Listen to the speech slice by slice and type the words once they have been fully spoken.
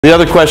The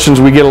other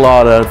questions we get a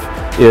lot of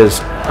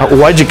is,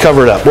 why'd you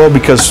cover it up? Well,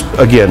 because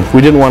again,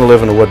 we didn't want to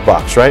live in a wood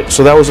box, right?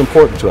 So that was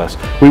important to us.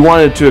 We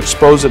wanted to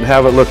expose it and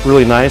have it look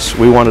really nice.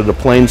 We wanted a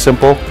plain,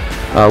 simple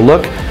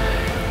look.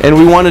 And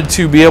we wanted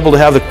to be able to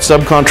have the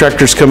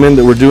subcontractors come in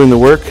that were doing the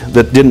work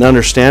that didn't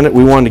understand it.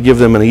 We wanted to give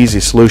them an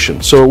easy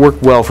solution. So it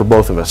worked well for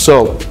both of us.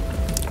 So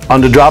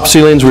on the drop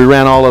ceilings, we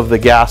ran all of the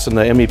gas and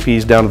the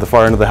MEPs down to the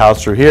far end of the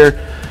house through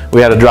here. We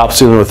had a drop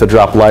ceiling with a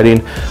drop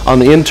lighting. On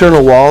the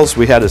internal walls,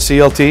 we had a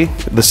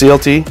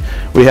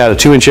CLT, we had a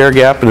 2-inch air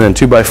gap, and then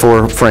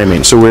 2x4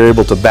 framing. So we were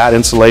able to bat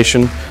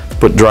insulation,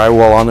 put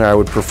drywall on there. I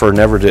would prefer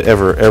never to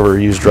ever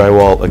use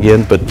drywall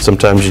again, but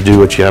sometimes you do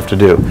what you have to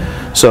do.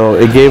 So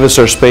it gave us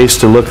our space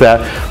to look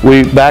at.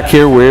 Back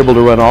here, we were able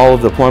to run all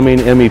of the plumbing,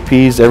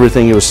 MEPs,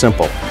 everything. It was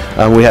simple.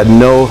 We had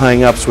no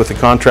hang-ups with the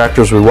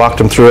contractors. We walked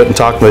them through it and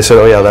talked, and they said,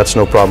 oh yeah, that's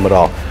no problem at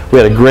all. We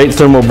had a great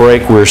thermal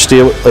break. We were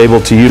still able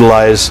to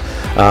utilize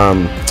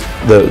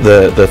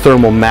the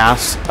thermal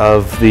mass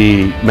of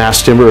the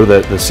mass timber,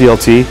 the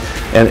CLT,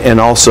 and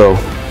also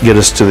get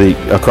us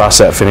to across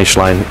that finish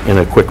line in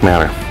a quick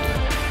manner.